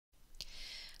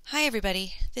Hi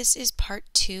everybody, this is part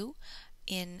 2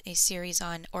 in a series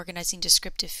on organizing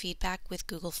descriptive feedback with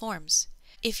Google Forms.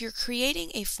 If you're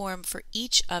creating a form for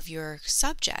each of your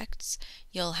subjects,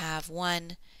 you'll have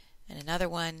one and another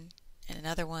one and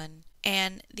another one.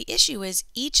 And the issue is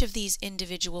each of these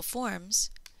individual forms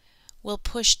will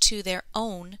push to their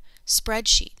own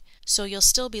spreadsheet. So you'll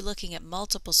still be looking at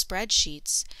multiple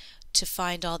spreadsheets to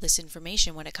find all this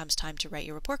information when it comes time to write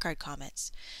your report card comments.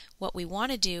 What we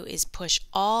want to do is push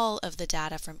all of the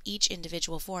data from each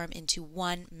individual form into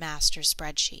one master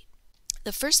spreadsheet.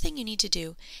 The first thing you need to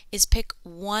do is pick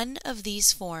one of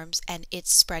these forms and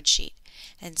its spreadsheet.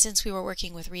 And since we were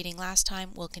working with reading last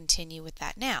time, we'll continue with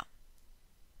that now.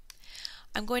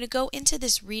 I'm going to go into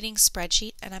this reading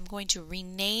spreadsheet and I'm going to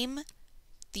rename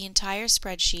the entire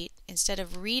spreadsheet, instead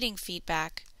of reading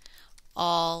feedback,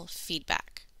 all feedback.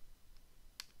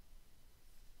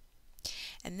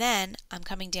 And then I'm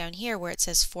coming down here where it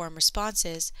says form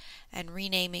responses and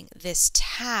renaming this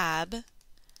tab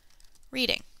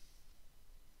reading.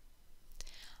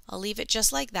 I'll leave it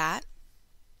just like that.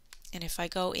 And if I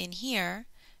go in here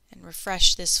and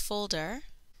refresh this folder,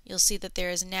 you'll see that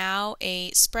there is now a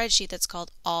spreadsheet that's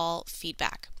called all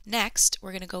feedback. Next,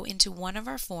 we're going to go into one of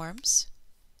our forms,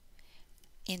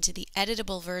 into the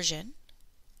editable version.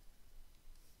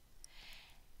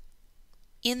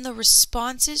 In the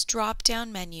Responses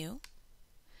drop-down menu,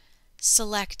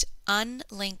 select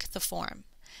Unlink the Form.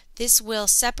 This will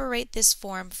separate this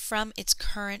form from its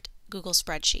current Google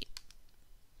Spreadsheet.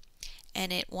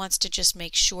 And it wants to just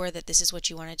make sure that this is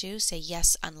what you want to do. Say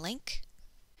yes, unlink.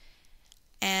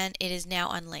 And it is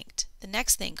now unlinked. The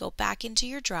next thing, go back into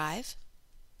your drive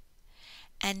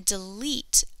and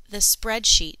delete the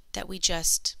spreadsheet that we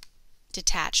just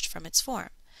detached from its form.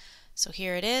 So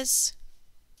here it is.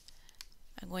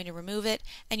 I'm going to remove it,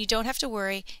 and you don't have to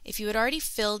worry. If you had already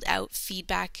filled out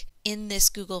feedback in this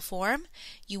Google form,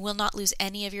 you will not lose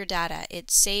any of your data.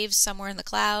 It saves somewhere in the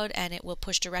cloud and it will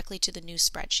push directly to the new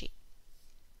spreadsheet.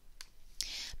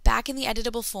 Back in the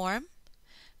editable form,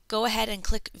 go ahead and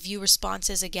click View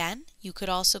Responses again. You could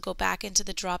also go back into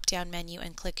the drop-down menu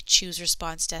and click Choose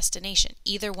Response Destination.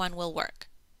 Either one will work.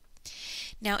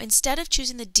 Now, instead of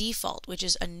choosing the default, which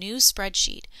is a new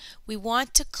spreadsheet, we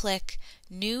want to click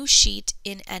New Sheet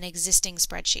in an existing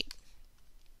spreadsheet.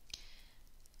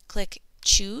 Click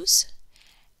Choose.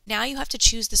 Now you have to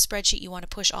choose the spreadsheet you want to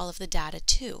push all of the data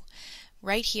to.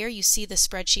 Right here you see the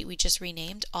spreadsheet we just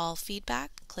renamed, All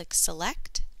Feedback. Click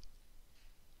Select.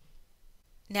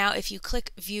 Now if you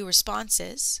click View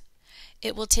Responses,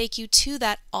 it will take you to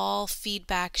that All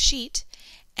Feedback sheet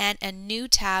and a new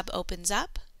tab opens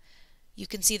up. You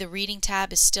can see the reading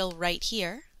tab is still right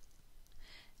here.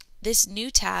 This new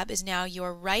tab is now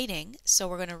your writing, so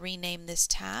we're going to rename this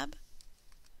tab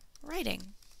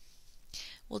Writing.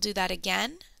 We'll do that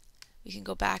again. We can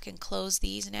go back and close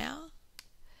these now.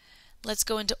 Let's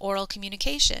go into oral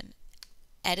communication.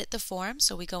 Edit the form,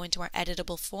 so we go into our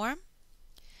editable form.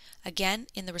 Again,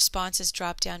 in the responses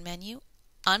drop-down menu,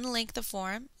 unlink the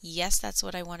form. Yes, that's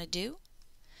what I want to do.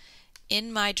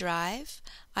 In my drive,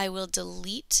 I will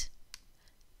delete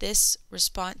this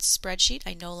response spreadsheet.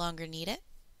 I no longer need it.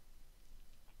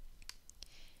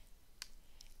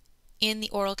 In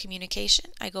the oral communication,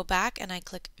 I go back and I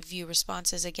click View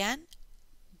Responses again.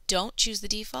 Don't choose the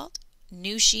default.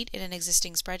 New sheet in an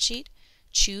existing spreadsheet.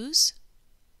 Choose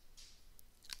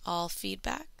All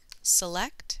Feedback.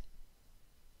 Select.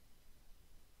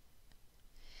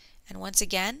 And once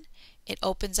again, it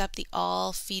opens up the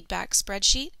All Feedback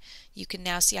spreadsheet. You can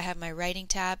now see I have my writing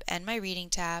tab and my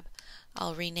reading tab.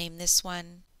 I'll rename this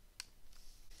one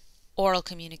Oral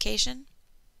Communication.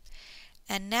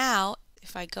 And now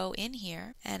if I go in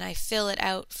here and I fill it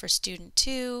out for student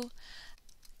 2,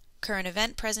 current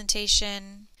event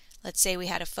presentation, let's say we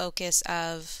had a focus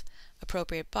of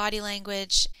appropriate body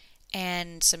language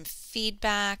and some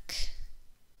feedback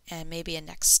and maybe a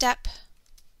next step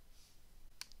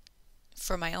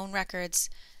for my own records,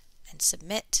 and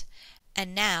submit.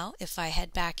 And now if I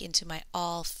head back into my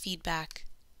All Feedback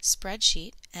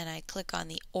spreadsheet and I click on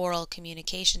the Oral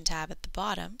Communication tab at the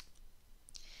bottom,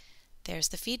 there's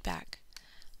the feedback.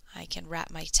 I can wrap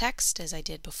my text as I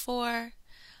did before.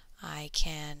 I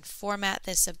can format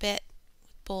this a bit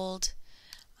with bold.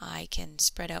 I can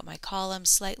spread out my columns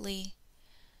slightly.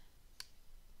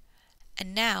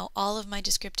 And now all of my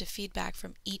descriptive feedback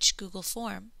from each Google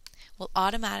form will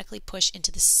automatically push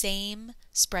into the same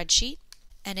spreadsheet,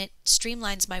 and it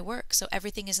streamlines my work so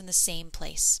everything is in the same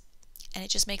place. And it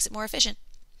just makes it more efficient.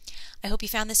 I hope you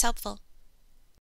found this helpful.